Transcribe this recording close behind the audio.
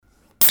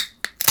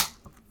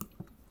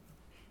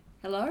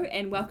Hello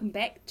and welcome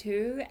back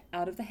to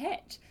Out of the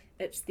Hat.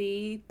 It's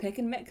the pick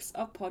and mix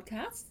of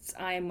podcasts.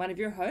 I am one of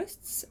your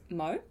hosts,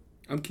 Mo.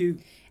 I'm Q.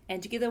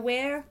 And together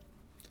we're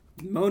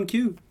Mo and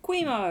Q.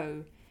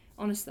 Quemo.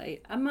 Honestly,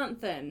 more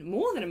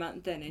than a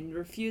month in, and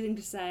refusing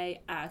to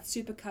say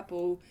super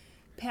couple,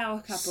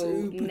 power couple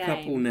name. Super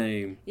couple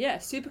name. Yeah,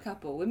 super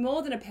couple. We're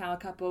more than a power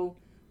couple.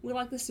 We're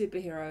like the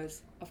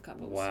superheroes of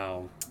couples.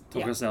 Wow.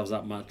 Talk ourselves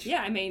up much.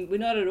 Yeah, I mean, we're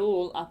not at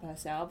all up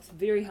ourselves.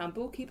 Very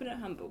humble, keeping it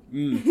humble.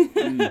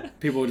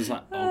 People are just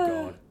like, oh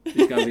God,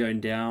 these guys are going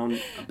down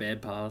a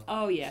bad path.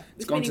 Oh, yeah.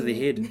 It's gone to their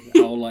head.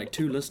 Our, like,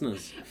 2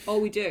 listeners. Oh,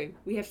 we do.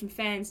 We have some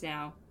fans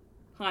now.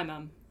 Hi,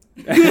 Mum.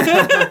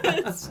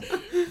 It's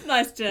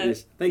nice to...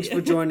 Yes. Thanks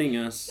for joining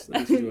us.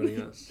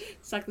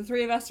 It's like the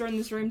 3 of us are in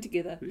this room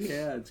together.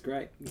 Yeah, it's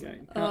great. Okay.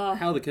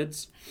 How are the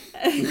kids?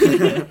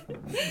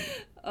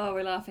 Oh,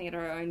 we're laughing at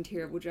our own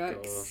terrible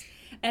jokes. Gosh.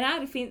 In our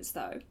defence,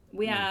 though,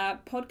 we are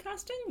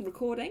podcasting,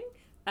 recording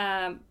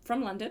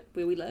from London,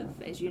 where we live,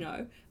 as you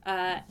know,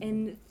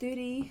 in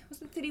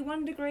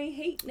 31 degree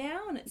heat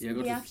now, and it's in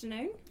the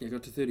afternoon. Yeah, I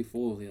got to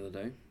 34 the other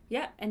day.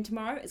 Yeah, and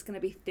tomorrow it's going to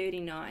be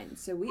 39,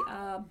 so we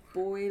are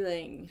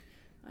boiling.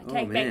 I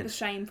take back the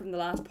shame from the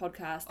last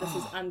podcast. This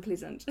is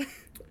unpleasant.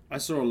 I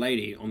saw a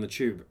lady on the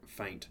tube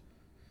faint.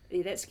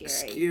 Yeah, that's scary.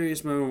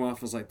 Scariest moment of my life.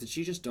 I was like, did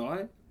she just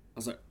die? I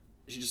was like,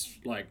 she just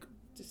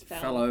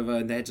fell over,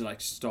 and they had to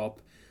stop,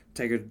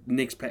 take her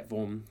next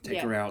platform, take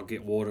her out,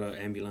 get water,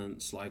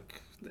 ambulance. It's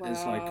like, I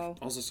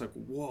was just like,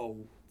 whoa,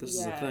 this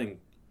is a thing.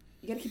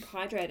 You gotta keep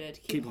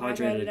hydrated. Keep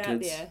hydrated out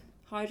kids. there.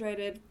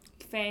 Hydrated,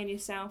 fan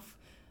yourself.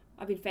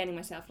 I've been fanning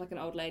myself like an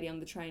old lady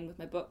on the train with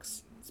my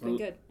books. It's been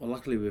good. Well,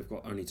 luckily we've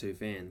got only 2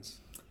 fans.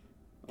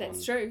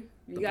 That's true.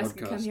 You guys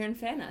can come here and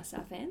fan us,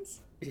 our fans.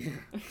 Yeah.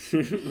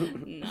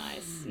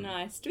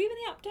 Nice. Do we have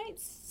any updates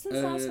since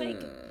last week?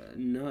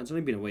 No, it's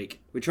only been a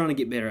week. We're trying to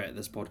get better at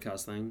this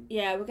podcast thing.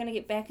 Yeah, we're going to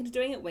get back into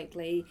doing it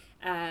weekly.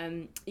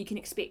 You can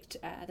expect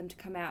them to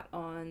come out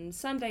on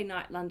Sunday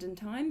night London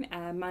time,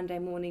 Monday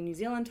morning New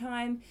Zealand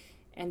time,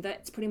 and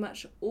that's pretty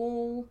much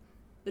all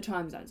the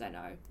time zones I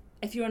know.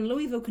 If you're in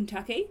Louisville,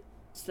 Kentucky,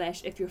 /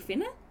 if you're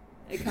Fenner,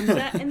 it comes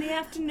out in the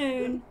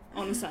afternoon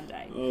on a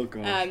Sunday. Oh,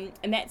 gosh.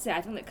 And that's it.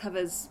 I think that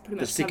covers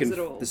covers it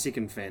all. The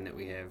second fan that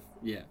we have.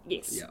 Yeah.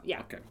 Yes.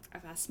 Yeah. Okay.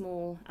 Of our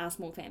small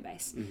fan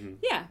base. Mm-hmm.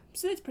 Yeah.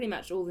 So that's pretty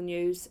much all the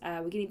news.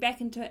 We're getting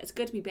back into it. It's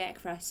good to be back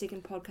for our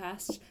second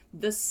podcast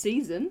this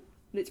season.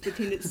 Let's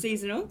pretend it's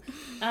seasonal.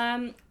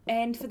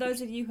 And for those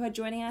of you who are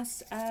joining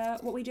us,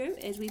 what we do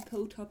is we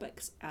pull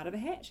topics out of a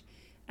hat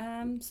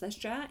 /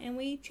 jar, and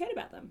we chat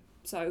about them.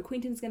 So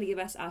Quentin's going to give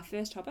us our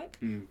first topic.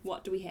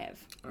 What do we have?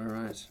 All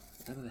right.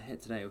 Out of the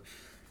hat today.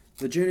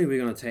 The journey we're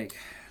going to take.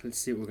 Let's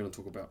see what we're going to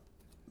talk about.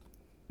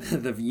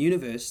 The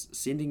universe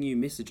sending you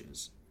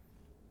messages.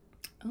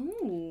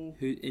 Oh.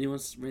 Anyone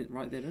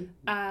write that in?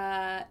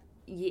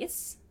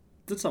 Yes.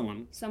 Did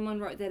someone?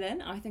 Someone wrote that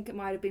in. I think it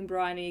might have been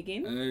Bryony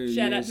again. Oh,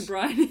 Shout out to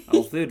Bryony.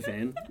 Our third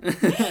fan.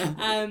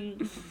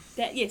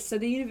 So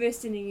the universe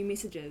sending you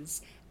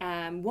messages.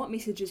 What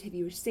messages have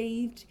you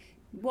received?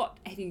 What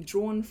have you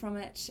drawn from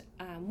it?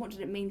 What did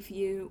it mean for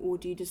you? Or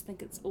do you just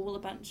think it's all a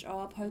bunch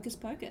of hocus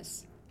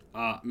pocus?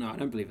 No, I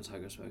don't believe it's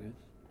hocus pocus.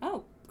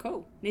 Oh,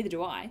 cool. Neither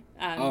do I.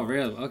 Oh,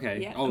 really?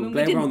 Okay. Yeah. Oh,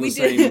 glad we're on the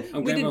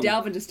same... We did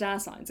delve into star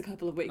signs a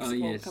couple of yes.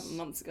 a couple of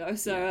months ago.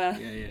 So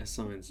Yeah,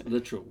 signs.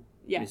 Literal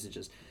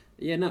messages.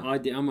 Yeah, no,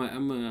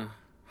 I'm a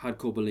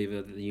hardcore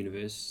believer that the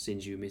universe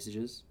sends you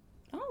messages.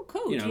 Oh,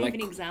 cool. Do you have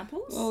any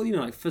examples? Well,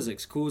 like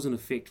physics, cause and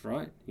effect,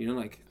 right?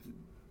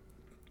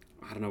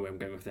 I don't know where I'm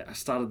going with that. I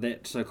started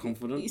that so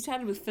confident. You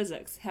started with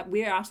physics.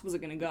 Where else was it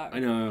going to go? I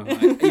know.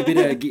 You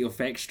better get your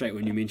facts straight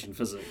when you mention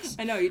physics.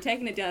 I know. You're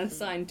taking it down a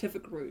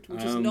scientific route,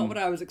 which is not what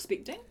I was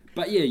expecting.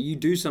 But yeah, you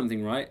do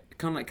something, right?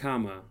 Kind of like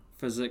karma.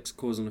 Physics,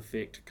 cause and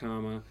effect,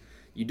 karma.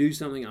 You do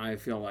something, I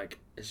feel like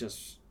it's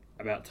just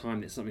about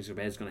time that something so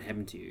bad is going to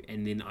happen to you.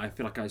 And then I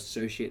feel like I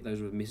associate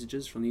those with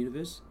messages from the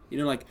universe.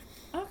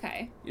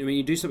 Okay.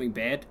 You do something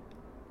bad,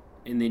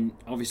 and then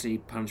obviously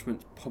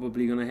punishment's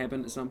probably going to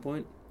happen at some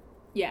point.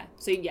 Yeah,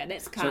 so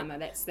that's karma,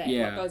 that's that.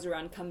 What goes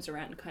around comes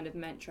around kind of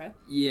mantra.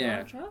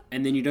 Yeah,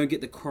 and then you don't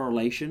get the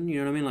correlation, you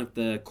know what I mean? Like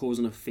the cause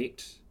and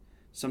effect,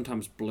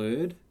 sometimes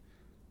blurred.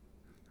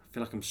 I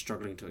feel like I'm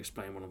struggling to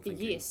explain what I'm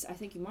thinking. Yes, I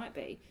think you might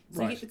be.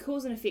 So you get the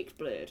cause and effect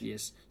blurred.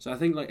 Yes, so I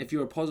think if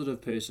you're a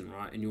positive person,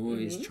 right, and you're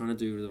always trying to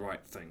do the right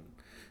thing,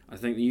 I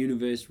think the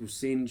universe will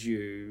send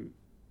you...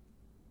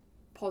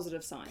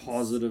 Positive signs.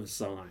 Positive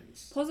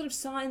signs. Positive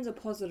signs or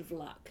positive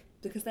luck?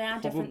 Because they are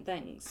different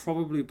things.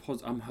 Probably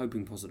I'm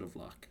hoping positive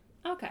luck.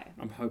 Okay.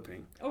 I'm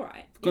hoping. All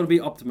right. I've got to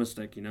be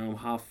optimistic, I'm a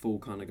half full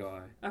kind of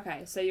guy.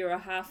 Okay, so you're a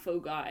half full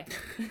guy.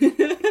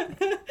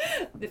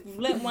 If we've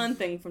learnt one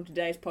thing from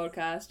today's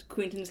podcast,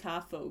 Quentin's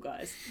half full,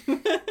 guys.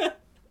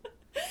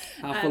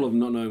 Half full of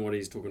not knowing what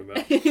he's talking about.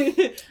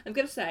 I'm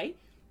going to say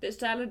that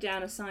started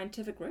down a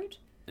scientific route.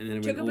 And then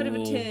it took a bit of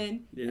a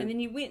turn, yeah. and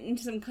then you went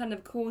into some kind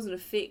of cause and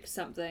effect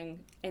something,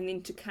 and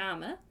then to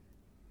karma.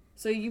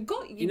 So you've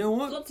got you know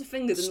what? lots of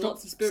fingers and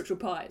lots of spiritual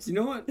pies. You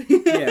know what?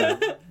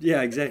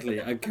 Yeah, exactly.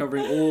 I'm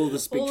covering all the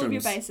spectrums. All of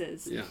your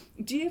bases. Yeah.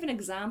 Do you have an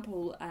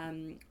example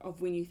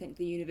of when you think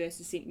the universe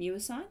has sent you a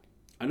sign?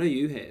 I know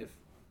you have.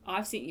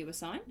 I've sent you a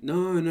sign.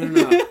 No.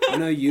 I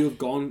know you've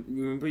gone.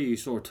 Remember you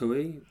saw a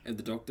tui at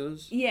the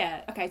doctor's?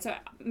 Yeah. Okay. So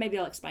maybe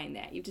I'll explain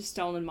that. You've just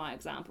stolen my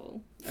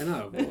example. I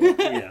know. Well,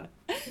 yeah.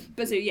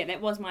 But so yeah,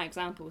 that was my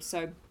example.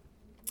 So.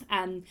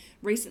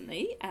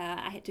 Recently,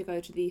 I had to go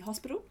to the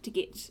hospital to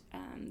get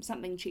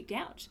something checked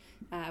out,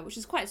 which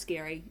is quite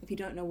scary if you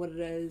don't know what it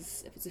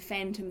is, if it's a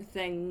phantom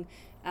thing,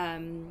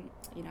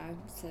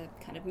 it's a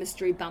kind of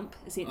mystery bump,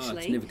 essentially. Oh,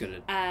 it's never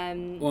good.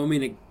 Well, I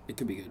mean, it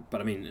could be good,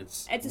 but I mean,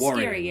 it's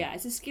worrying.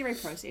 It's a scary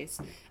process.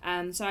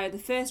 So the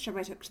first trip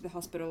I took to the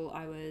hospital,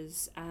 I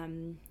was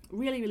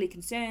really, really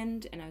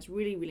concerned, and I was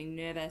really, really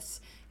nervous.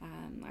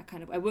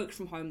 I worked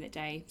from home that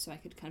day, so I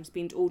could kind of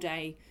spend all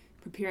day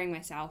preparing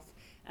myself.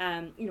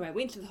 I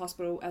went to the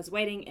hospital. I was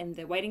waiting in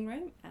the waiting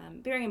room,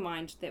 bearing in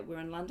mind that we're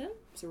in London,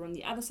 so we're on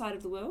the other side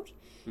of the world,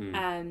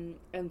 and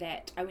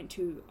that I went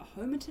to a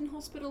Homerton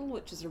hospital,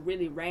 which is a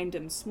really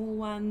random small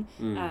one,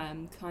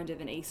 kind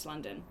of in East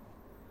London.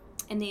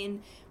 And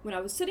then when I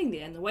was sitting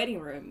there in the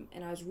waiting room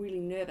and I was really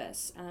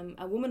nervous,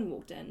 a woman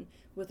walked in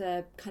with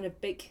a kind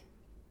of big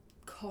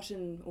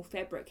cotton or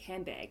fabric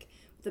handbag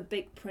with a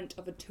big print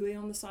of a tui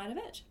on the side of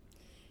it.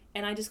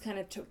 And I just kind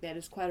of took that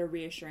as quite a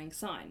reassuring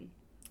sign.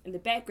 And the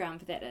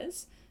background for that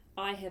is,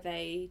 I have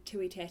a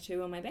tui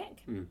tattoo on my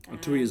back. A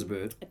tui is a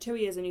bird. A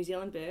tui is a New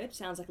Zealand bird.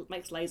 Sounds like it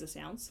makes laser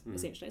sounds,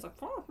 essentially. It's like,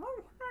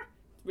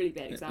 really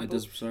bad example. It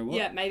does so what?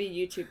 Yeah, maybe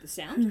YouTube the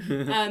sound.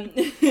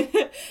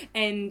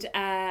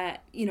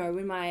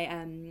 When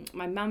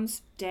my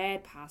mum's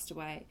dad passed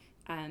away,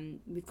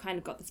 we've kind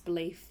of got this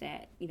belief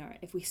that,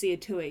 if we see a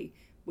tui,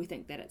 we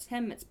think that it's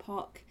him, it's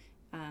Pock.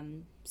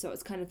 So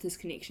it's kind of this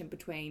connection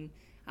between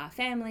our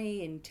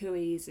family and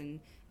tuis and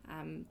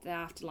the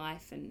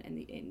afterlife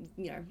and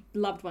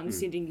loved ones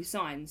sending you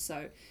signs.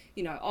 So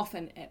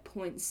often at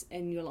points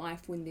in your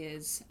life when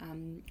there's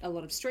a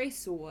lot of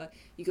stress or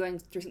you're going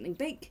through something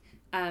big,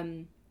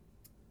 there'll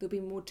be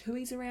more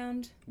tuis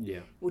around. Yeah.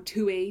 Or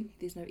tui,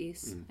 there's no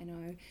S, I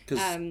know.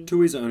 Because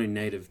tuis are only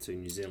native to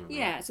New Zealand, right?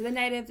 Yeah, so they're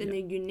native and they're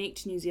unique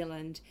to New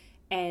Zealand.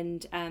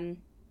 And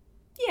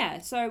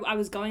so I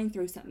was going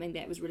through something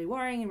that was really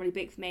worrying and really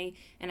big for me,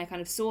 and I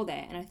kind of saw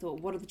that, and I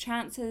thought, what are the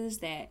chances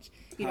that,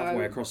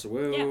 halfway across the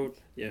world,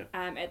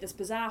 at this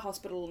bizarre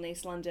hospital in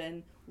East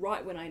London,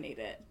 right when I need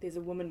it, there's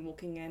a woman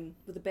walking in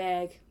with a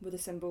bag, with a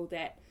symbol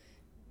that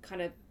kind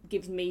of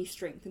gives me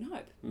strength and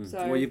hope.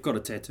 So, well, you've got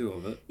a tattoo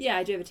of it. Yeah,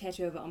 I do have a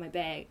tattoo of it on my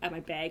back,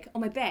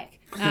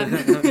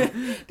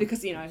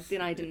 because then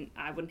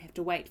I wouldn't have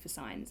to wait for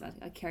signs.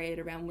 I carry it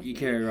around with me. You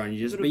carry it around,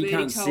 but you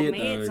can't see it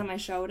though. It's on my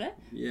shoulder.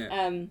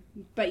 Yeah.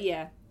 But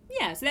yeah.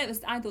 So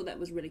I thought that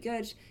was really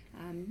good,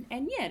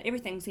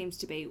 everything seems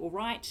to be all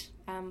right.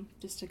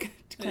 Just to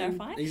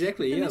clarify.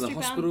 Exactly. The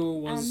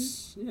hospital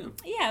was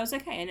it was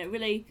okay, and it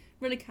really,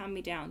 really calmed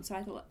me down. So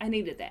I thought I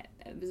needed that.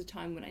 It was a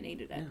time when I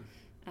needed it.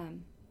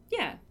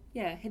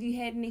 Yeah. Have you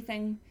had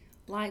anything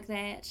like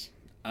that?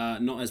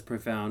 Not as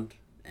profound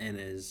and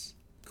as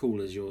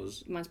cool as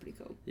yours. Mine's pretty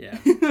cool. Yeah,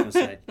 I was gonna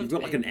say. You've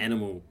got like an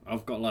animal.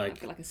 I've got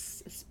like a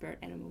spirit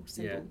animal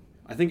symbol. Yeah.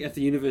 I think if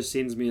the universe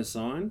sends me a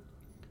sign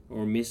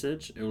or a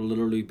message, it will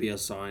literally be a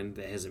sign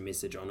that has a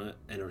message on it,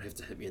 and it'll have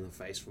to hit me in the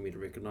face for me to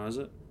recognise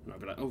it. And I'll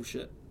be like, oh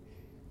shit.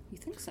 You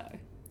think so?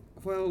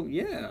 Well,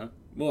 yeah.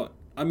 What?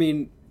 I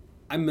mean,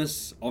 I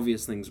miss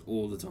obvious things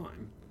all the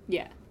time.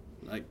 Yeah.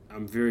 Like,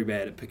 I'm very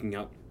bad at picking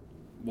up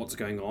what's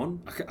going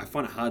on. I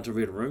find it hard to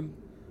read a room.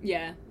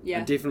 Yeah.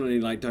 I definitely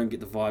don't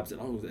get the vibes that,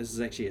 this is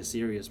actually a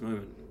serious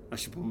moment. I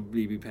should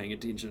probably be paying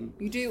attention.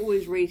 You do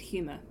always read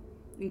humour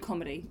in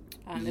comedy,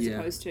 as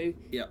opposed to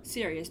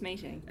serious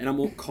meeting. And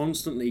I'm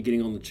constantly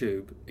getting on the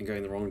tube and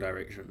going the wrong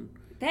direction.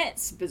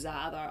 That's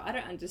bizarre, though. I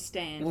don't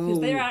understand, because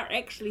there are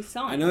actually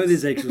signs. I know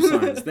there's actual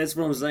signs. That's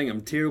what I'm saying.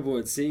 I'm terrible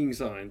at seeing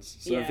signs.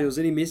 So if there was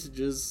any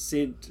messages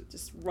sent...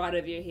 just right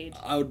over your head.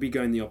 I would be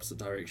going the opposite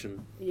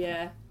direction.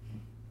 Yeah.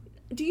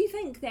 Do you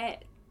think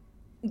that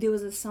there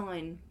was a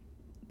sign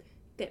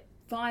that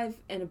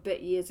 5 and a bit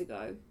years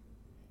ago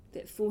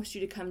that forced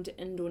you to come to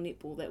indoor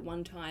netball that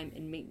one time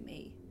and meet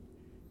me?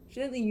 Do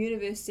you think the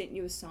universe sent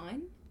you a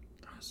sign?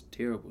 It's a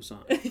terrible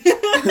sign.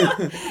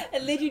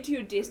 It led you to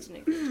your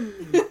destiny.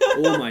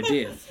 Or my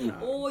death. No.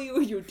 Or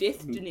your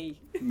destiny.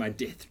 My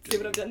death. See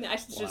what I've done there? I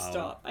should just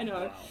stop. I know.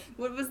 Wow.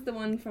 What was the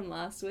one from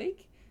last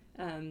week?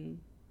 I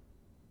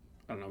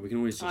don't know. We can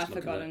always just I've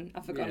forgotten.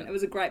 Yeah. It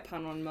was a great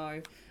pun on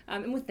Mo.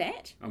 And with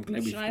that, I'm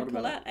glad should I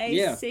pull out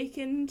a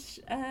second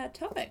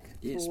topic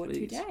for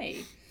please.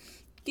 Today?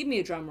 Give me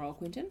a drum roll,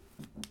 Quentin.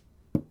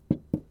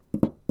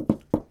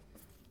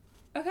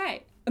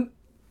 Okay.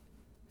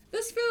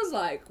 This feels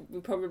like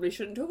we probably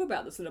shouldn't talk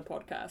about this in a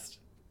podcast.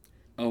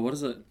 Oh, what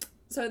is it?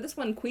 So this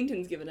one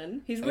Quentin's given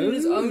in. He's written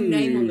his own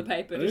name on the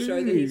paper to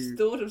show that he's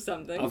thought of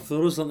something. I've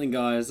thought of something,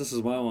 guys. This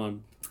is my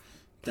one.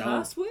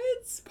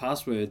 Passwords?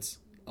 Passwords.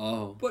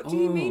 Oh. What do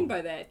you mean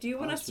by that? Do you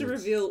want us to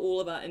reveal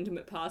all of our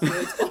intimate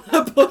passwords on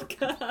our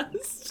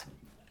podcast?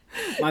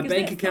 My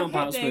bank account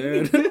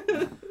password.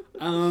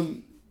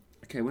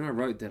 Okay, when I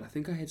wrote that, I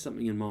think I had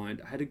something in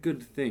mind. I had a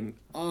good thing.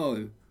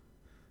 Oh.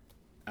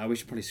 We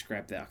should probably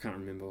scrap that. I can't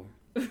remember.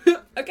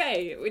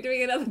 Okay, we're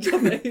doing another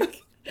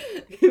topic.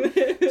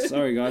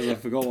 Sorry, guys, I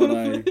forgot what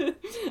I...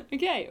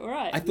 Okay,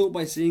 alright. I thought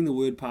by seeing the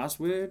word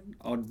password,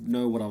 I'd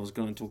know what I was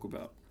going to talk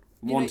about.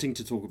 Wanting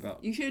to talk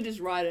about. You should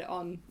just write it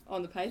on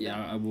the paper.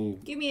 Yeah, I will.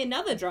 Give me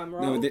another drum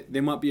roll. No,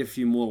 there might be a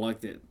few more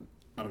like that.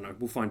 I don't know.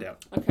 We'll find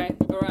out. Okay,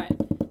 alright.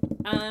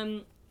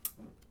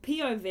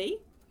 POV,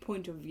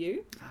 point of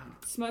view,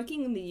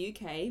 smoking in the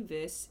UK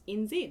versus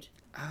NZ.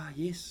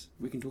 Yes,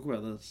 we can talk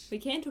about this. We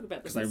can talk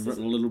about this. Because I've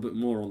written a little bit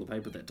more on the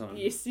paper that time.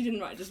 Yes, you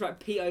didn't just write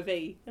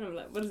POV. And I'm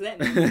like, what does that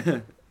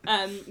mean?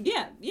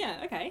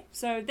 Yeah, okay.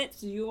 So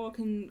that's your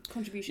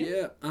contribution.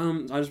 Yeah,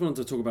 I just wanted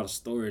to talk about a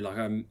story. Like,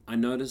 I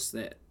noticed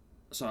that,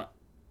 so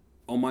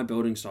on my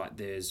building site,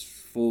 there's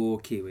 4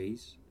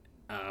 Kiwis,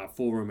 4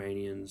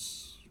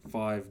 Romanians,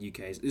 5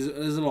 UKs.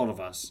 There's a lot of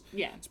us.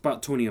 Yeah. It's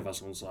about 20 of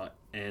us on site.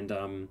 And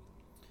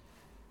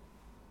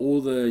all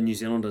the New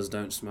Zealanders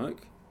don't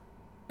smoke.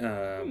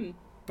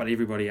 But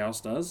everybody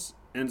else does,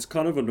 and it's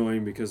kind of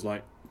annoying because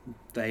like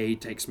they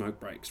take smoke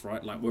breaks,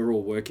 right? Like we're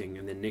all working,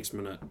 and then next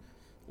minute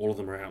all of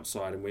them are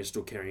outside and we're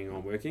still carrying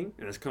on working,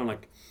 and it's kind of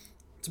like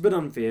it's a bit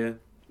unfair.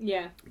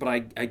 Yeah. But I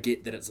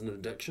get that it's an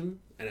addiction,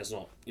 and it's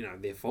not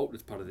their fault.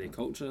 It's part of their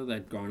culture.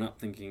 They've grown up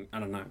thinking, I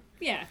don't know.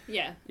 Yeah.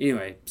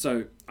 Anyway,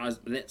 so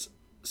that's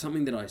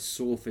something that I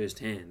saw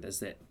firsthand. Is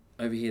that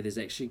over here there's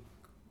actually,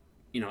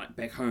 like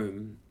back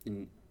home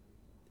in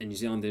New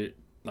Zealand, they're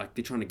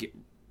trying to get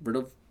rid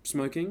of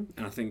smoking,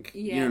 and I think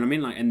you know what I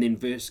mean, like, and then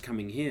versus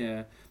coming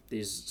here,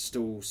 there's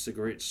still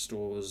cigarette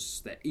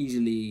stores that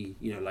easily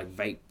like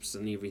vapes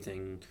and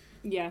everything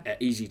are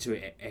easy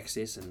to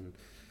access, and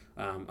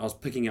I was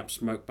picking up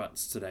smoke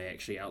butts today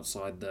actually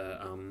outside the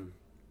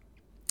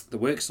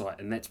work site,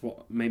 and that's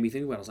what made me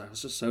think about it. I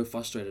was just so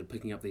frustrated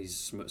picking up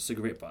these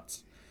cigarette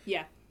butts.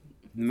 The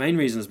main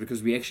reason is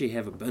because we actually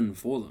have a bin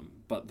for them,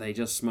 but they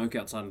just smoke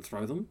outside and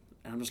throw them,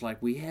 and I'm just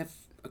like, we have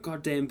a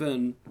goddamn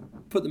bin,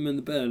 put them in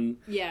the bin,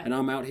 and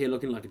I'm out here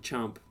looking like a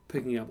chump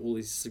picking up all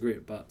these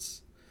cigarette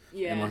butts,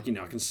 and like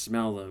I can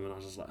smell them, and I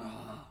was just like,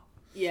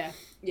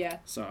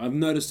 so I've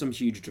noticed some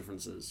huge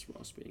differences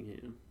whilst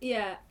being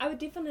here. I would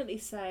definitely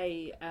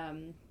say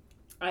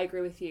I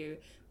agree with you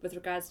with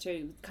regards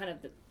to kind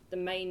of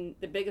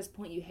the biggest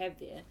point you have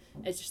there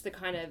is just the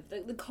kind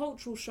of the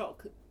cultural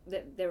shock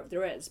that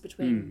there is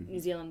between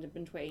New Zealand and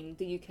between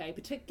the UK,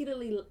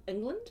 particularly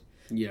England.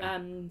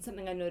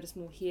 Something I noticed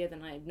more here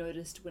than I had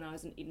noticed when I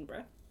was in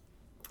Edinburgh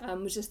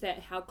was just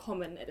that how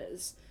common it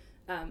is,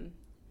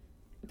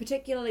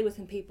 particularly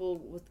within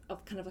people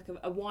of kind of like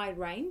a wide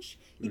range.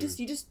 You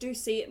just do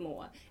see it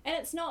more, and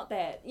it's not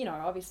that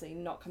obviously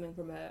not coming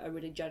from a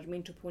really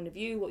judgmental point of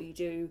view. What you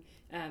do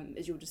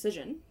is your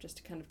decision, just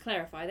to kind of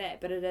clarify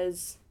that. But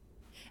it's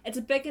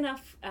a big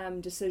enough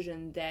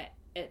decision that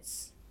it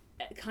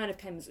kind of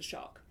came as a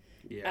shock.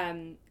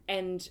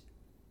 And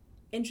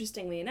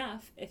interestingly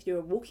enough, if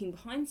you're walking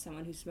behind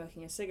someone who's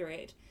smoking a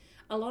cigarette,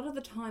 a lot of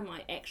the time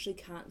I actually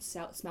can't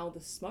smell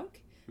the smoke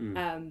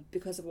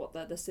because of what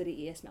the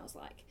city air smells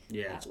like.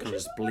 It's kind of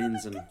just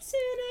blends and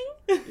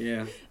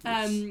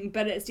concerning.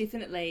 But it's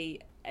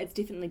definitely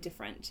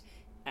different.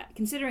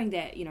 Considering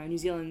that New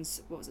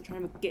Zealand's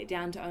trying to get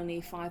down to only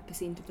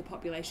 5% of the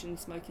population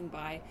smoking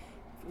by,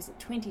 was it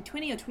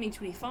 2020 or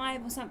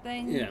 2025 or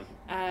something?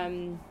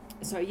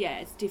 So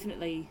it's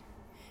definitely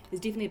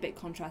a big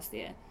contrast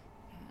there.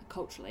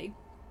 Culturally.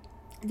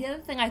 The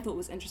other thing I thought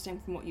was interesting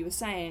from what you were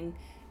saying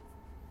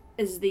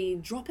is the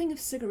dropping of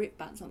cigarette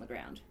butts on the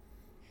ground.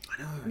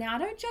 I know. Now, I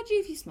don't judge you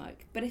if you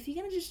smoke, but if you're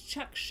going to just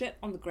chuck shit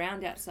on the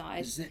ground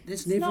outside,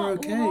 that's never not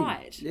okay.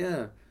 Right.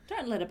 Yeah.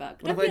 Don't let a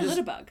bug. Don't be a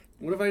litter bug.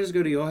 What if I just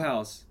go to your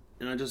house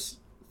and I just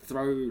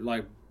throw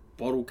like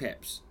bottle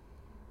caps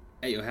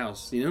at your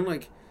house?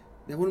 Like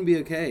that wouldn't be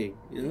okay.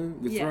 We're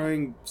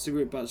throwing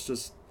cigarette butts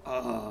just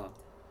Yeah,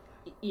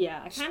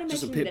 I can't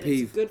imagine that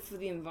it's good for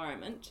the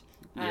environment.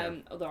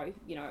 Although,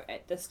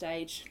 at this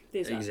stage,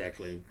 there's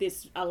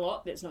a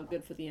lot that's not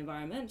good for the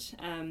environment.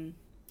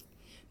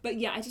 But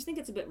I just think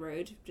it's a bit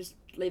rude, just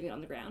leaving it on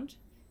the ground.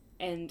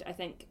 And I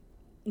think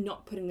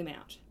not putting them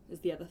out is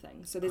the other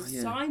thing. So there's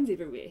signs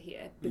everywhere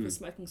here, because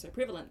smoking's so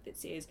prevalent, that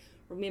says,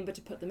 remember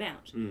to put them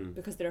out,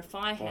 because they're a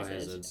fire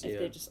hazard if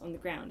they're just on the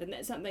ground. And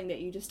that's something that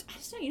you don't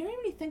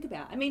really think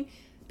about. I mean,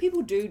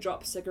 people do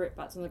drop cigarette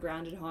butts on the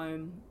ground at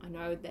home. I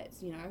know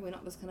that's, we're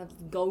not this kind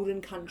of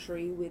golden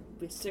country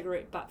with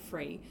cigarette butt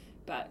free,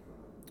 but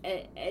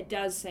it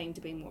does seem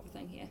to be more of a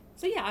thing here.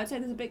 So I'd say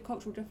there's a big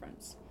cultural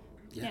difference.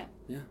 Yeah.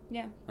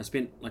 I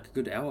spent like a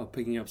good hour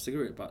picking up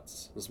cigarette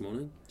butts this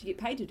morning. Do you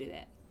get paid to do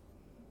that?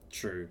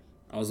 True.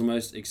 I was the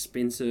most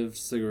expensive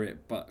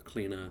cigarette butt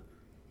cleaner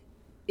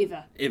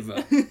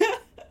ever.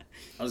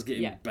 I was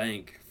getting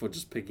bank for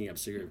just picking up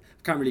cigarettes.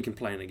 I can't really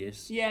complain, I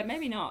guess. Yeah,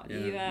 maybe not. Yeah.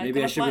 You,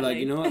 maybe I should be like,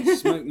 you know what?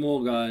 Smoke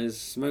more, guys.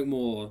 Smoke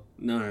more.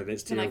 No,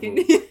 that's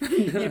terrible.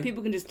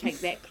 People can just take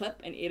that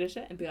clip and edit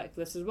it and be like,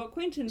 this is what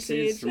Quentin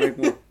said. Smoke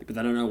more. But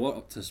they don't know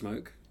what to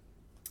smoke.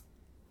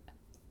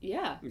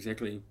 Yeah.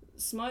 Exactly.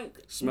 Smoke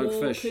more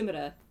fish.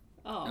 Kumara.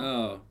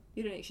 Oh.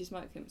 You don't actually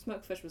smoke him.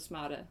 Smoke fish was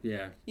smarter.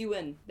 Yeah. You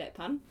win that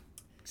pun.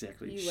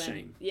 Exactly. You win.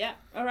 Shame. Yeah.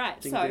 All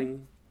right. Ding, so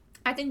ding.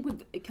 I think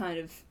we've kind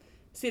of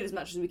said as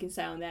much as we can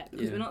say on that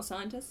because we're not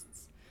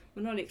scientists,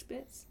 we're not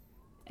experts,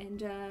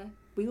 and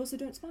we also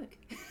don't smoke.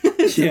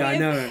 So I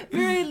know.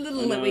 Very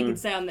little that we can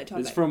say on that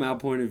topic. It's from our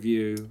point of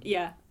view.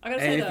 Yeah, I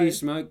gotta say if you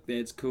smoke,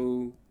 that's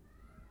cool.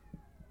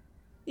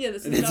 Yeah,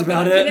 that's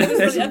about it.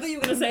 I thought you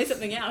were gonna say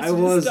something else. I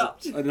was,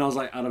 stopped. And I was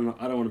like, I don't know.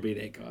 I don't want to be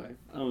that guy.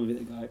 I don't want to be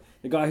that guy.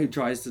 The guy who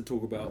tries to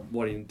talk about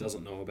what he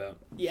doesn't know about.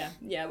 Yeah.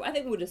 I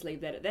think we'll just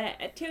leave that at that.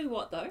 I tell you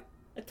what, though.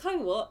 That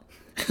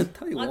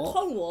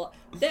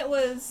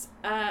was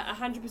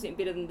 100%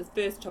 better than the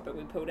first topic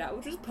we pulled out,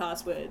 which was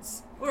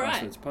passwords. All right.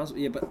 Passwords.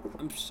 Yeah, but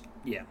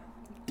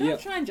Don't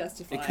try and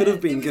justify it. It could have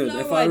been good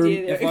if I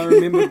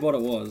remembered what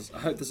it was. I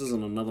hope this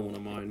isn't another one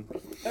of mine.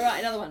 All right,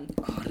 another one.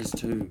 Oh, there's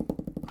two.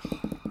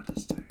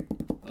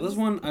 This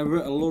one I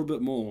wrote a little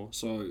bit more,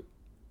 so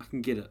I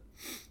can get it.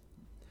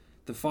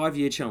 The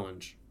 5-year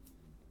challenge.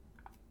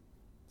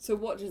 So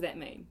what does that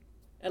mean?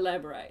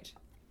 Elaborate.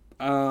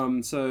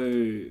 So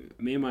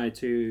me and my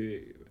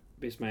two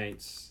best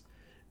mates,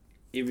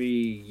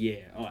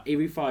 every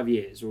 5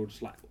 years,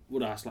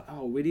 would ask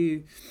where do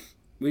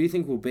you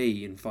think we'll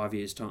be in 5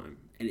 years' time?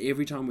 And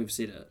every time we've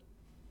said it,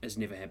 it's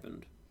never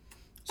happened.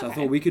 So I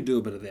thought we could do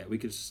a bit of that. We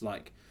could just I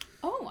like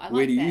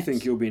where do you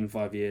think you'll be in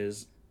 5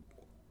 years?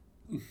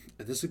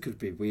 This could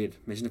be weird.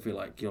 Imagine if you're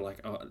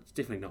like, oh, it's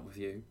definitely not with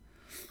you.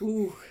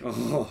 Ooh.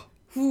 Oh.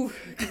 Ooh.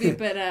 Could be a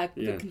bit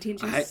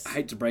contentious. I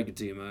hate to break it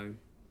to you, Mo.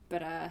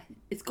 But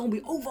it's gonna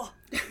be over.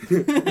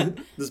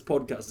 This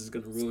podcast is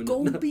gonna ruin it. It's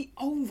gonna be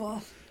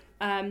over.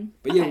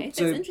 But yeah,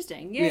 that's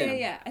interesting.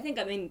 Yeah. I think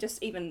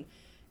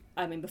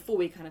before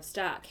we kind of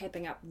start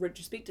capping up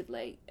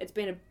retrospectively, it's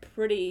been a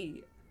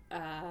pretty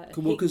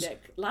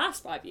hectic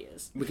last 5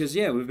 years. Because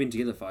we've been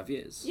together 5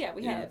 years. Yeah,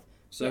 we have.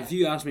 So if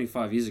you asked me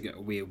 5 years ago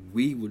where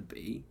we would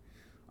be,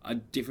 I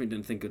definitely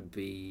didn't think it'd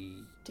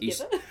be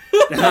together.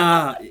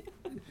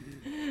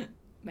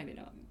 Maybe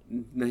not.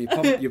 No, you're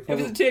probably. It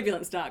was a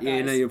turbulent start, guys.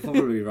 Yeah, no, you're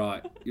probably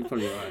right.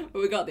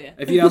 But we got there.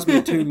 If you asked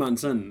me 2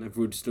 months in, if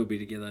we'd still be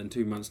together in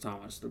 2 months' time,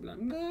 I'd still be like,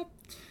 nah,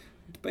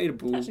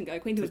 debatable. Touch and go.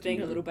 Quentin was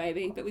being a little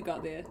baby, but we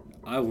got there.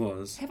 I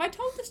was. Have I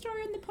told the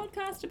story on the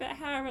podcast about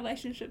how our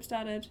relationship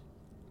started?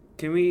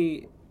 Can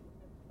we?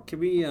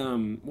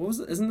 What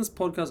was it? Isn't this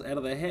podcast out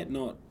of the hat?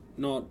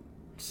 Not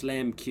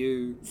Slam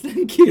Q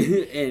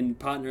and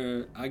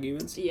partner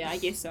arguments? Yeah, I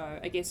guess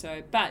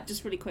so. But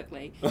just really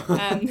quickly,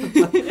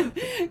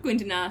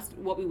 Quentin asked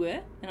what we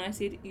were, and I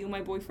said, you're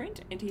my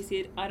boyfriend. And he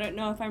said, I don't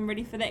know if I'm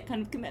ready for that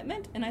kind of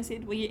commitment. And I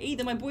said, well, you're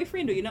either my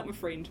boyfriend or you're not my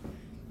friend.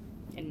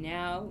 And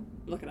now,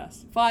 look at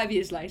us. 5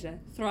 years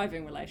later,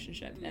 thriving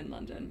relationship in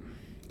London.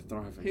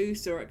 Thriving. Who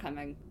saw it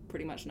coming?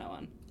 Pretty much no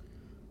one.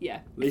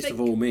 Yeah. Least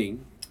of all me.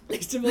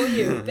 Least of all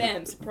you.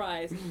 Bam,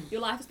 surprise. Your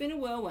life has been a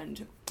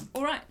whirlwind.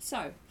 All right,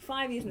 so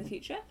 5 years in the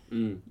future,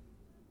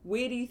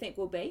 where do you think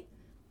we'll be?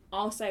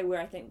 I'll say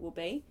where I think we'll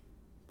be.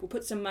 We'll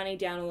put some money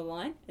down on the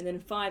line, and then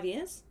in 5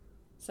 years,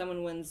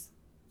 someone wins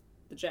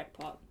the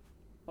jackpot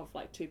of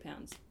like £2.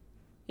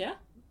 Yeah?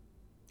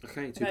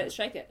 Okay, let's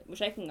shake it. We're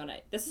shaking on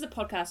it. This is a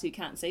podcast so you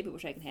can't see, but we're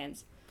shaking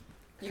hands.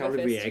 How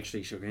did we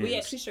actually shook hands? We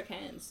actually shook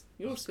hands.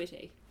 You're all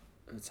sweaty.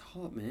 It's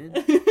hot, man.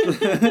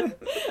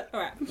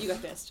 Alright, you go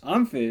first.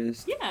 I'm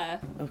first? Yeah.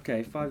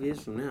 Okay, 5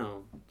 years from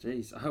now.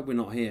 Jeez, I hope we're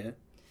not here.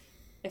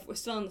 If we're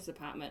still in this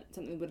apartment,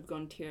 something would have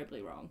gone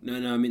terribly wrong. No,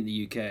 I meant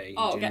the UK.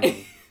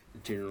 Okay.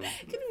 In general.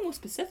 Could be more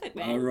specific,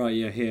 man. Oh, right,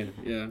 yeah, here.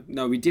 Yeah.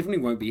 No, we definitely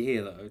won't be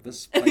here, though.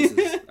 This place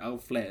is... our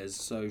flat is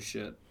so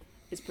shit.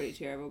 It's pretty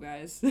terrible,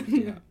 guys.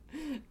 Yeah.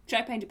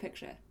 Try paint a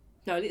picture.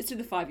 No, let's do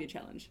the 5-year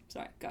challenge.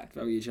 Sorry, go.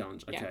 5-year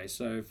challenge. Okay,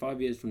 so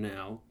 5 years from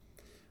now,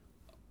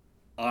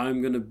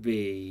 I'm going to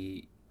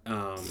be...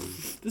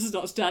 This is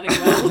not starting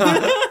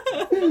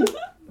well.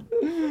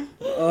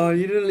 Oh,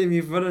 you didn't let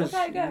me finish.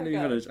 Okay,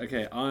 go.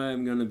 Okay,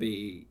 I'm going to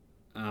be...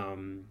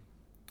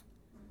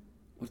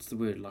 what's the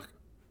word?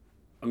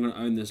 I'm going to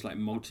own this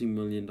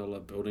multi-million-dollar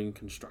building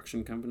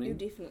construction company. You're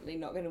definitely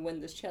not going to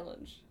win this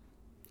challenge.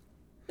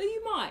 No,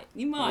 you might.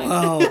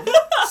 Wow.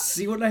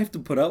 See what I have to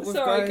put up with,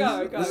 Sorry,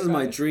 guys? go. This is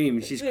my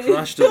dream. She's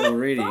crushed it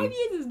already. 5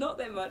 years is not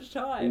that much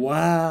time.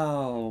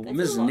 Wow. That's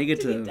Miss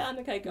Negative.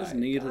 Okay, go. Miss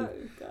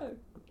Negative. Go.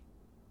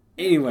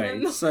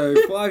 Anyway, so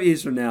 5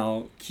 years from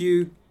now,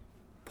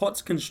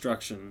 Potts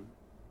Construction.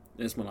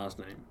 That's my last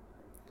name.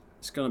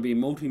 It's going to be a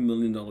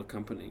multi-million-dollar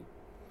company.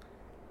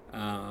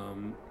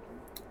 And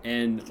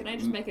can I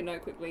just make a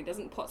note quickly?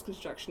 Doesn't Potts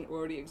Construction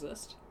already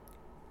exist?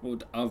 Well,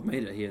 I've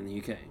made it here in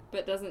the UK.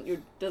 But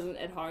doesn't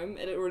at home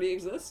it already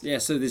exist? Yeah,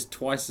 so there's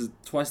twice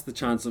the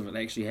chance of it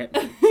actually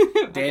happening.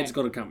 Dad's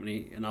got a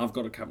company, and I've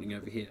got a company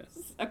over here.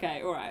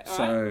 Okay, all right.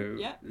 So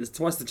yeah, there's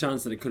twice the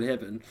chance that it could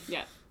happen.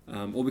 Yeah.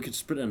 Or we could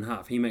split it in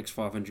half. He makes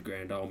 500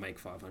 grand, I'll make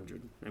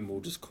 500, and we'll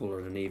just call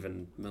it an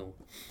even mil.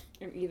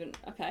 Even,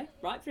 okay,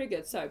 right, very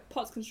good. So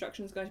Potts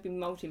Construction is going to be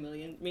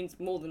multi-million, means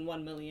more than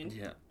 1 million.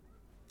 Yeah.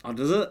 Oh,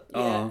 does it? Yeah.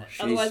 Oh,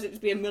 Otherwise it'd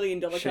just be $1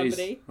 million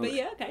company. But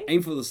yeah, okay.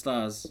 Aim for the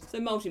stars. So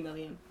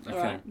multi-million. Okay.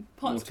 All right.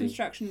 Potts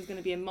Construction is going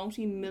to be a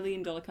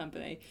multi-million dollar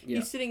company. Yeah.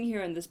 He's sitting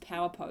here in this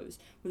power pose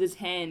with his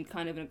hand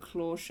kind of in a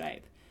claw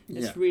shape.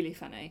 It's really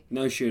funny.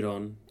 No shirt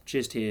on,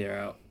 chest hair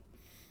out.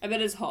 I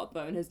bet it's hot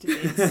though in his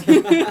defence.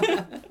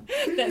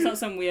 That's not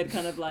some weird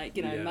kind of like,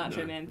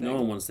 macho man thing. No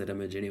one wants that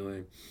image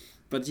anyway.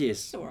 But yes.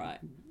 It's alright.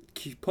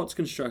 Potts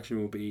Construction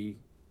will be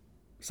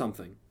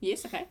something.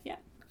 Yes, okay, yeah.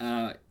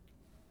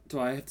 Do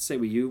I have to say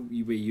where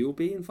you'll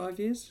be in 5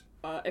 years?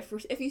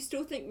 If you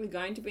still think we're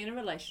going to be in a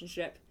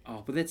relationship...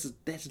 Oh, but that's a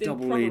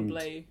double end.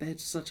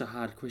 That's such a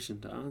hard question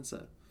to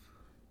answer.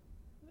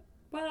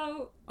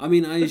 Well... I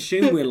mean, I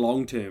assume we're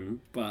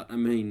long-term, but I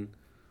mean...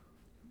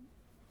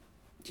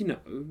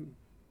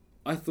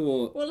 I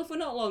thought... Well, if we're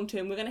not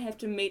long-term, we're going to have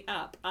to meet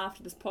up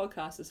after this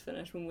podcast is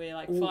finished when we're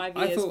 5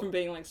 years from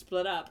being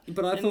split up.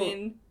 But I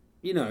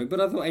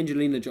thought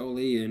Angelina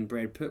Jolie and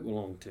Brad Pitt were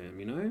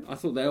long-term, I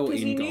thought they were end goal.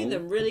 Because you knew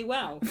them really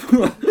well.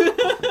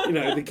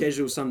 The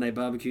casual Sunday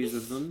barbecues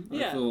with them.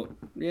 Yeah.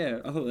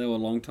 I thought they were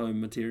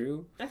long-term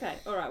material. Okay,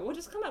 alright, we'll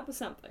just come up with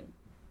something.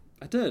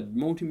 I did.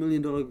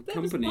 Multi-million-dollar company.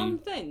 That was one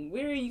thing.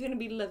 Where are you going to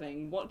be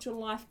living? What's your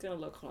life going to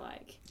look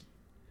like?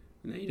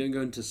 No, you don't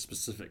go into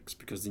specifics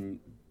because then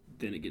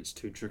it gets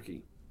too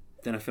tricky.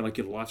 Then I feel like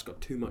your life's got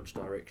too much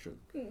direction.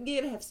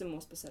 You gotta have some more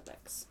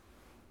specifics.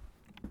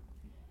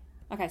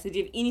 Okay, so do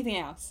you have anything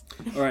else?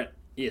 Alright,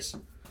 yes.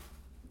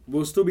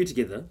 We'll still be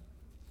together.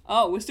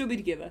 Oh, we'll still be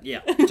together.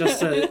 Yeah, just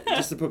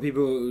to put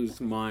people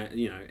who's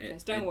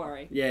Yes, don't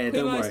worry. Yeah,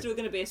 don't worry. We're still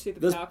going to be a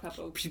superpower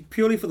couple.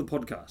 Purely for the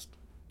podcast.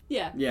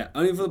 Yeah. Yeah,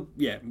 only for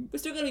yeah. We're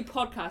still going to be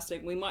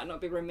podcasting. We might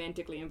not be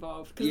romantically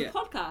involved because the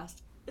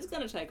podcast is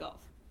going to take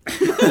off.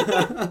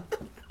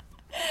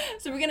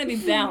 So we're going to be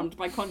bound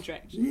by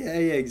contract. Yeah,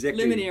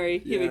 exactly. Luminary,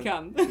 here we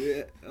come.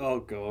 Yeah. Oh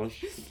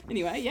gosh.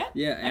 Anyway, yeah.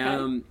 Yeah.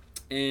 Okay.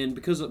 And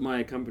because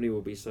my company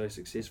will be so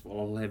successful,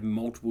 I'll have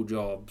multiple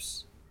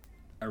jobs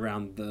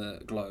around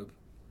the globe,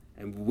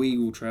 and we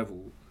will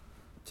travel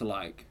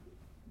to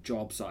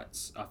job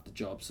sites after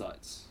job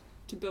sites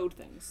to build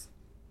things.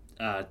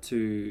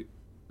 To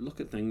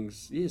look at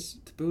things, yes,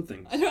 to build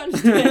things. I don't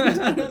understand.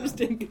 I don't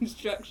understand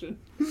construction.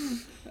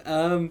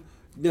 No,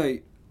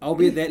 I'll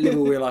be at that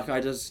level where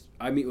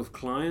I meet with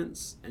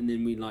clients and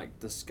then we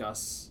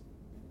discuss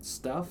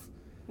stuff.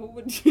 What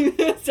would you?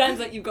 Sounds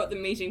like you've got the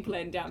meeting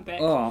plan down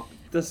pat. Oh,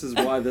 this is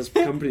why this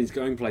company's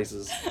going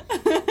places.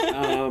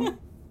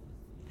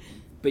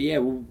 But yeah,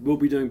 we'll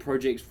be doing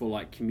projects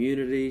for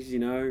communities,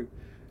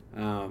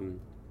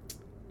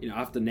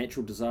 after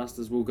natural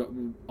disasters,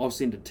 I'll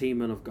send a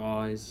team in of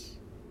guys,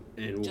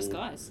 and just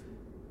guys.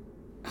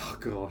 Oh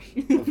gosh,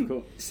 of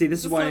course. See,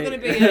 this is why.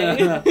 Not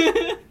gonna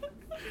be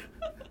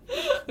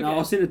No,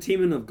 I'll send a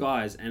team in of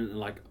guys, and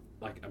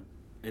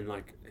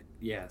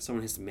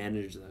someone has to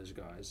manage those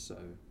guys, so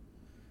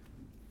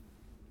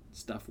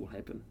stuff will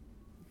happen.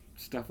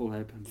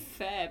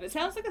 Fab. It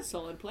sounds like a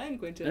solid plan,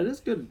 Quentin. It is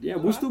good. Yeah,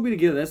 we'll still be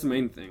together. That's the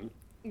main thing.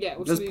 Yeah.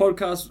 This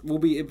podcast will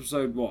be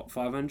episode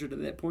 500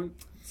 at that point.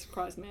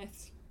 Surprise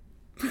maths.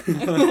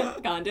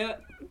 Can't do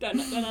it. Don't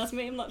ask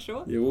me. I'm not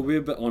sure. Yeah, we'll be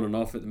a bit on and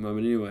off at the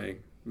moment anyway.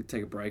 We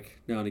take a break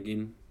now and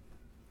again.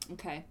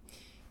 Okay.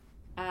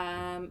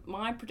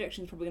 My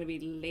prediction's probably going to be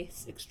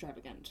less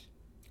extravagant.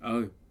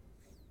 Oh,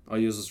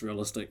 yours is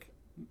realistic.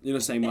 You're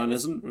not saying mine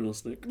isn't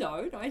realistic?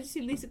 No, I just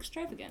said less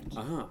extravagant.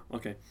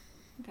 Okay.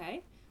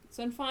 Okay.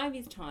 So in 5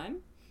 years'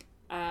 time,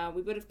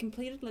 we would have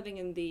completed living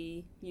in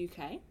the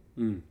UK.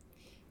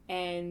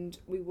 And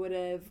we would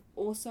have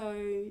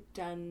also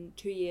done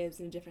 2 years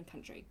in a different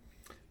country.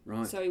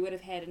 Right. So we would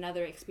have had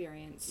another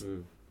experience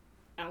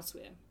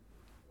elsewhere.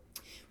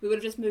 We would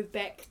have just moved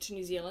back to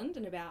New Zealand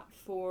in about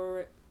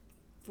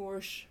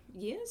four-ish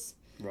years.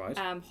 Right.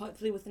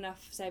 Hopefully with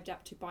enough saved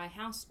up to buy a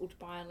house or to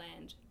buy a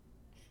land.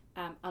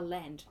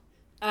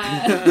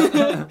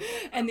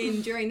 And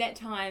then during that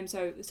time,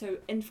 so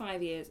in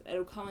 5 years,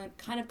 it'll kind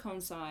of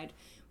coincide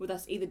with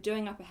us either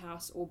doing up a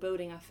house or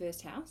building our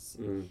first house.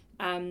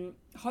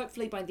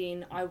 Hopefully by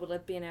then I will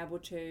have been able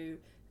to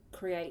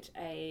create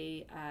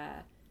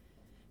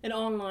an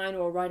online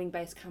or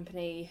writing-based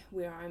company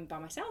where I'm by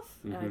myself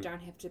and I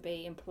don't have to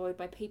be employed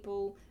by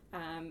people,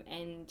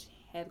 and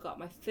have got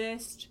my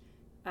first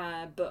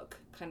book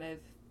kind of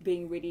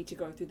being ready to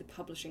go through the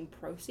publishing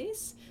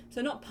process.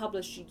 So not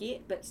published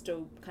yet, but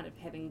still kind of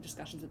having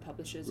discussions with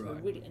publishers who are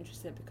really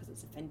interested because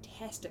it's a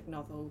fantastic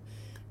novel.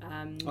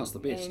 It's the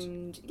best.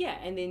 And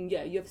then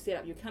you've set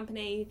up your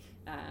company,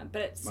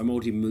 but it's my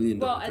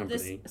multi-million-dollar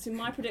company. So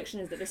my prediction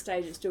is that at this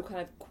stage it's still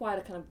kind of quite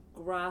a kind of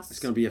grass. It's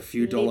going to be a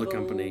few dollar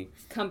company.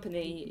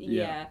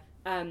 Yeah.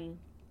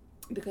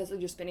 Because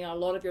you're spending a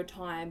lot of your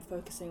time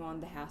focusing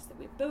on the house that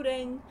we're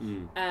building.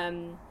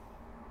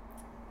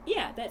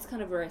 That's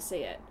kind of where I see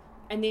it.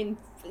 and then,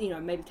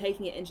 maybe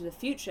taking it into the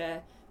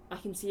future, I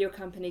can see your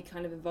company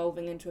kind of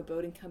evolving into a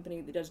building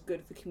company that does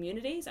good for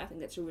communities. I think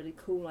that's a really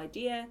cool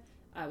idea.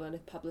 I want to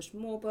publish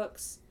more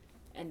books,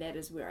 and that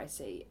is where I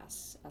see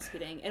us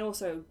heading. And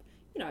also,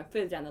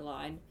 further down the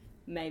line,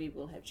 maybe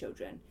we'll have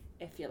children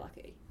if you're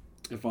lucky.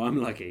 If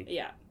I'm lucky.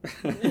 Yeah. So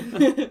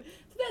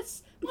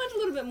mine's a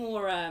little bit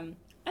more, I'm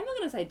not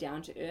going to say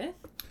down to earth.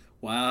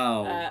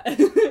 Wow.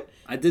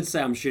 I did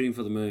say I'm shooting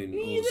for the moon.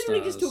 You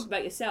literally just talked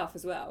about yourself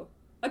as well.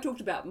 I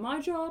talked about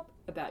my job,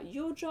 about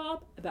your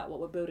job, about what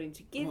we're building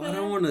together. Well, I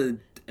don't want to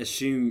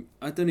assume...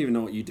 I don't even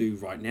know what you do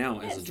right now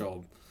as a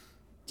job.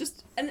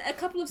 Just a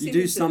couple of sentences. You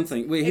do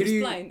something. Wait,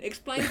 who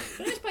Explain.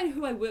 Don't explain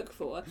who I work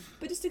for,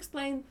 but just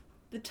explain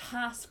the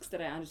tasks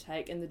that I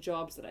undertake and the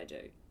jobs that I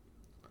do.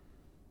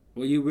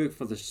 Well, you work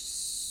for the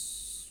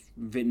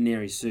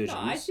veterinary surgeons.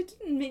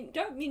 No, I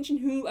don't mention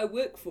who I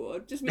work for.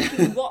 Just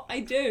mention what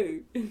I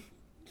do.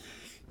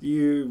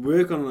 You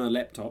work on a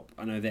laptop.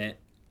 I know that.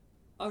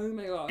 Oh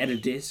my gosh. At a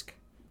desk.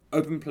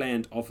 Open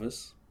planned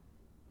office.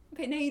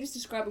 Okay, now you're just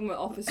describing my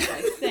office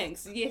space.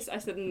 Thanks. Yes, I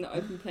sit in the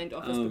open planned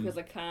office because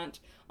I can't.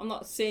 I'm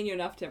not senior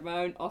enough to have my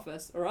own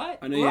office. All right.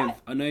 I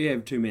know you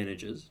have 2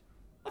 managers.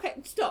 Okay,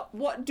 stop.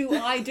 What do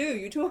I do?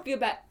 You're talking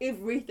about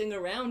everything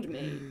around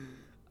me.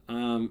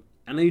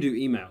 I know you do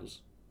emails.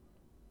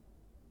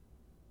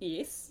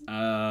 Yes.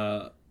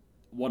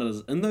 What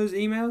is in those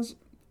emails?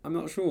 I'm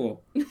not sure.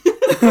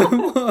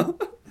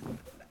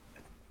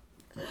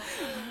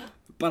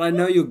 But I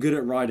know you're good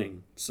at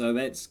writing, so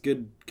that's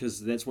good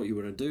because that's what you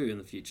want to do in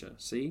the future.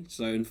 See,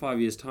 so in 5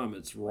 years' time,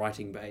 it's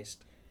writing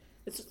based.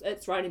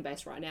 It's writing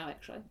based right now,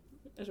 actually,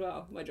 as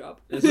well. My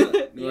job. Is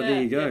it? Well,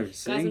 there you go. Yeah.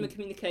 Guys, I'm a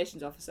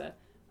communications officer.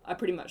 I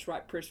pretty much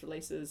write press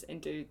releases and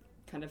do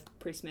kind of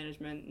press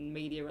management and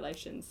media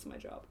relations to my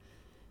job.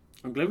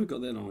 I'm glad we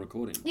got that on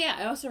recording. Yeah,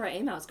 I also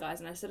write emails, guys,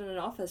 and I sit in an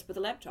office with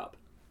a laptop.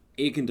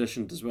 Air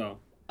conditioned as well.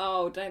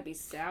 Oh, don't be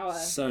sour.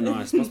 So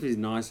nice. Must be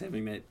nice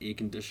having that air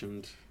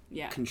conditioned,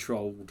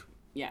 controlled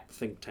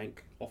think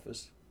tank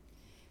office.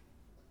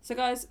 So,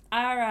 guys,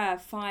 our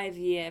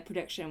 5-year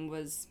prediction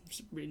was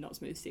really not a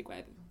smooth segue,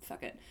 but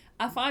fuck it.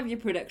 Our 5-year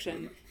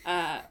prediction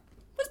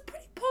was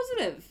pretty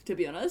positive, to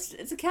be honest.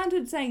 It's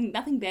accounted saying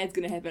nothing bad's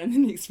going to happen in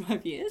the next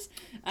 5 years.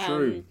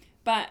 True.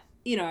 But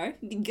you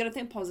got to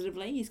think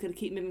positively. You just got to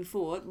keep moving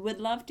forward. We'd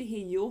love to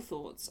hear your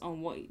thoughts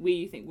on where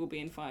you think we'll be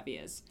in 5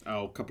 years.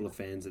 Oh, a couple of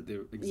fans that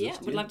do exist. Yeah,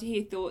 we'd love to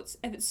hear your thoughts.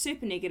 If it's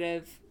super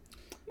negative,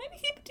 maybe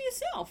keep it to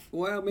yourself.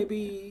 Well,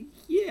 maybe,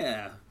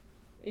 yeah.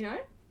 Yeah.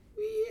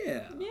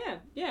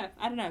 Yeah.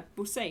 I don't know.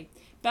 We'll see.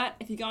 But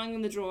if you're going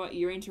in the draw,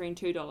 you're entering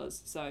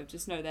 $2. So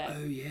just know that.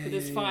 Oh, yeah. For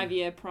this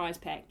 5-year prize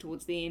pack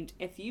towards the end,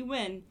 if you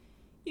win,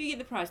 you get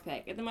the prize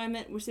pack. At the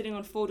moment, we're sitting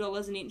on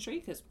 $4 an entry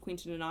because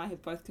Quentin and I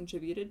have both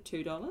contributed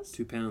 $2.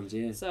 £2,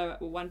 yeah. So,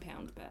 well,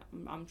 £1, but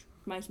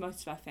most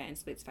of our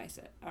fans, let's face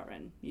it, are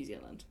in New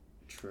Zealand.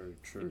 True.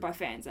 And by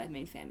fans, I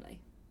mean family.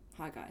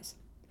 Hi, guys.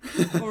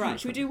 All right,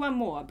 should we do one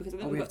more? Because I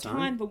think we've got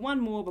time for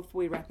one more before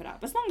we wrap it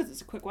up. As long as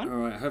it's a quick one. All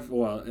right.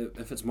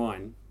 If it's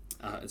mine,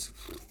 it's...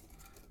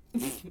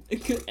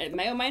 It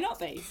may or may not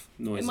be.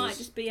 Noises. It might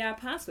just be our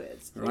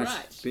passwords. All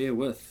right. Bear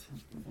with.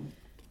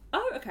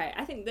 Oh, okay.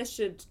 I think this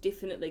should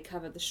definitely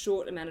cover the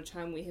short amount of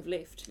time we have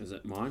left. Is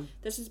it mine?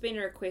 This has been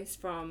a request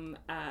from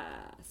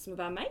some of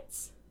our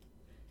mates.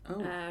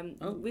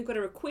 Oh. We've got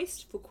a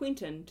request for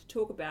Quentin to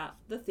talk about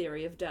the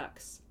theory of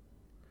ducks.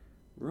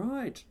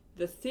 Right.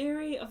 The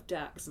theory of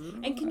ducks.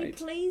 Right. And can you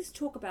please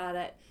talk about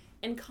it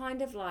in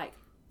kind of like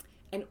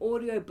an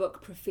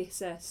audiobook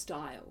professor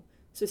style?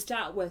 So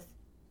start with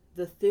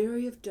The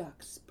Theory of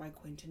Ducks by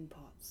Quentin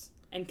Potts.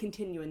 And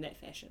continue in that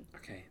fashion.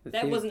 Okay.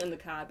 That wasn't in the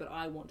card, but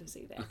I want to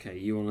see that. Okay,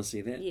 you want to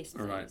see that? Yes, please.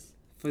 All right.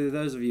 For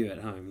those of you at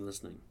home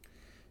listening,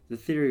 The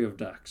Theory of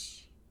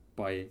Ducks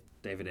by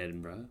David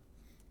Attenborough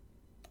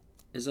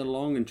is a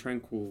long and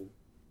tranquil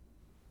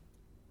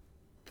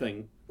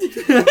thing.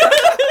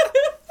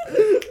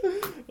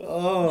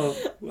 Oh,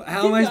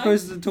 how am I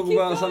supposed to talk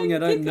about something I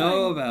don't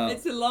know about?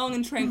 It's a long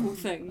and tranquil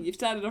thing. You've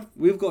started off...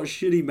 We've got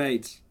shitty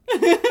mates.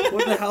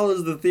 What the hell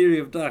is The Theory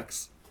of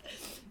Ducks?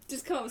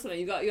 Just come up with something.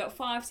 You got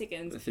 5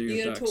 seconds.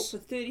 You're going to talk for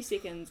 30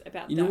 seconds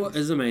about ducks. You know what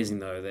is amazing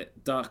though?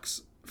 That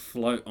ducks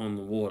float on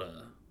the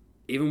water,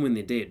 even when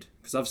they're dead.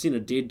 Because I've seen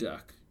a dead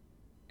duck,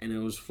 and it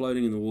was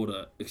floating in the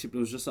water, except it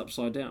was just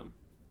upside down.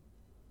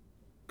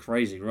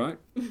 Crazy, right?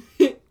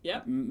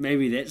 Yep.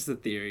 Maybe that's the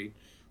theory.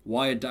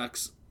 Why are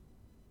ducks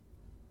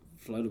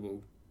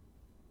floatable?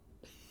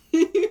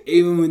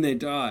 Even when they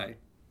die.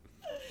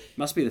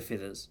 Must be the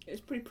feathers.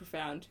 It's pretty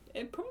profound.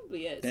 It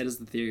probably is. That is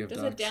the theory of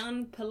ducks. Does a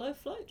down pillow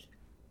float?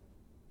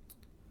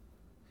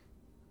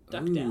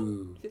 Duck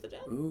down? Feather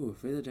down? Ooh,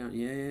 feather down.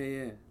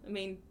 Yeah. I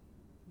mean,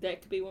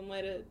 that could be one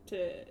way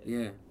to...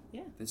 Yeah.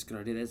 That's a good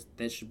idea.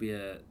 That should be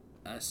a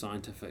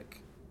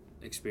scientific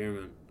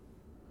experiment.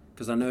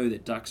 Because I know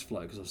that ducks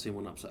float, because I've seen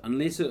one upside...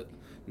 Unless it...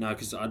 No,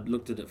 because I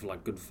looked at it for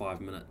like good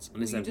 5 minutes.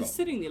 Unless You're just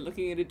sitting there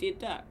looking at a dead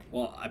duck.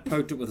 Well, I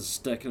poked it with a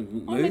stick and it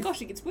didn't move. Oh my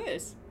gosh, it gets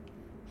worse.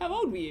 How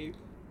old were you?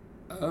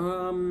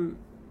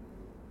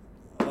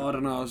 Oh, I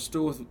don't know. I was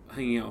still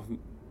hanging out with...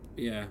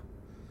 Yeah.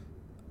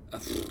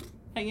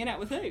 Hanging out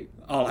with who?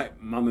 Oh,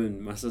 like mum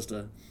and my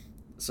sister.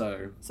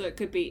 So it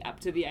could be up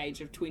to the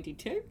age of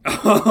 22? I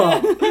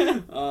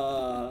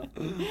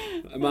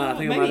think I might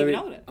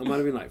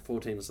have been like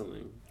 14 or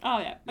something. Oh,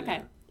 yeah. Okay.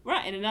 Yeah.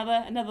 Right, and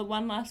another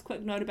one last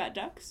quick note about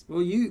ducks.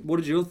 Well,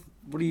 what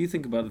do you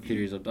think about the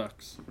theories of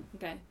ducks?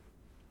 Okay.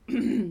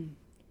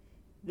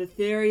 The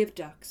Theory of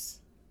Ducks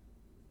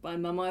by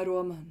Mamai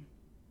Roman.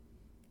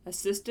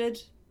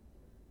 Assisted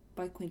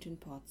by Quentin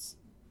Potts.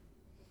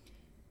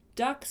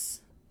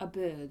 Ducks are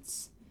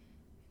birds.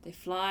 They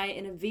fly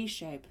in a V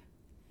shape.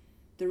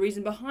 The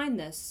reason behind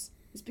this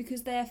is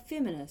because they are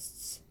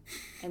feminists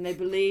and they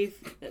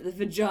believe that the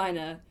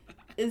vagina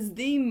is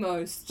the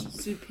most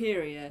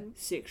superior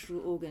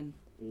sexual organ.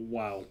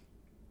 Wow.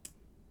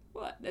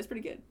 What? That's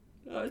pretty good.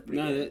 Oh, that's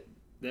pretty good.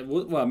 That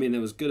was, well, I mean,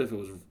 that was good if it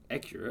was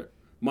accurate.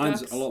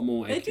 Mine's Ducks, a lot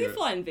more accurate. They do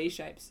fly in V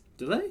shapes.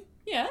 Do they?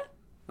 Yeah.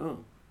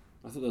 Oh.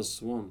 I thought those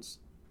swans.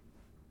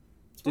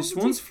 Do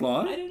swans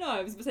fly? I don't know.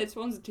 I was going to say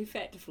swans are too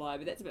fat to fly,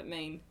 but that's a bit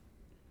mean.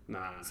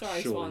 Nah,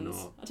 sorry, surely swans.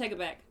 not. I'll take it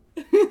back.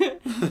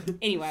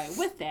 Anyway,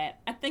 with that,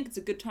 I think it's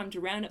a good time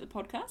to round up the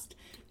podcast,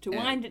 to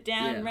wind it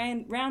down,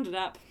 round it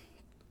up,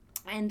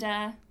 and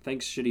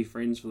thanks, shitty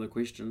friends, for the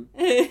question.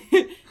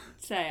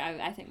 So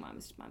I think mine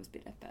was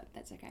better, but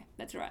that's okay.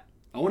 That's all right.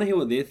 I want to hear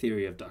what their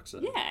theory of ducks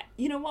are. Yeah,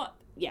 you know what?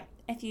 Yeah,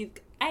 if you've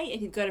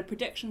got a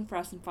prediction for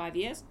us in 5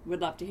 years,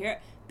 we'd love to hear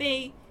it.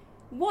 B,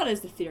 what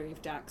is the theory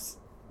of ducks?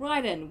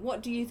 Write in.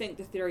 What do you think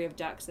the theory of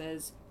ducks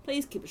is?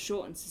 Please keep it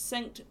short and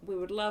succinct. We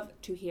would love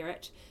to hear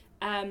it.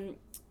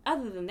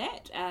 Other than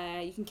that,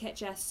 you can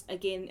catch us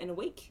again in a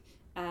week.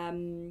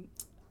 I'm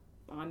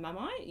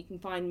Mamai. You can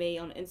find me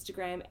on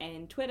Instagram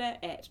and Twitter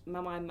at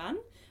MamaiMun.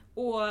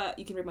 Or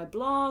you can read my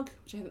blog,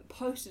 which I haven't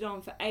posted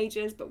on for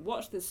ages, but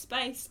watch this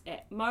space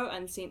at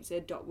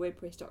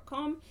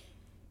mouncensored.wordpress.com.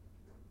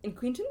 And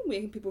Quentin, where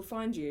can people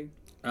find you?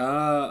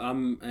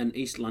 I'm in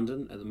East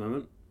London at the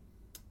moment.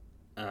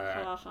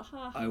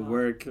 I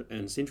work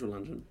in Central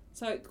London.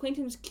 So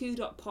Quentin's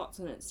q.potts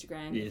on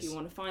Instagram, if you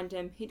want to find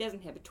him. He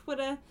doesn't have a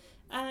Twitter.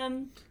 I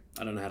don't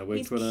know how to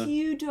work Twitter.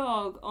 He's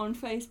QDog on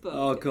Facebook.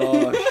 Oh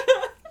gosh.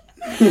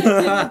 Is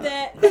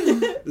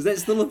that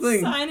still a thing?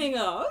 Signing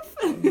off.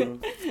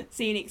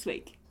 See you next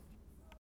week.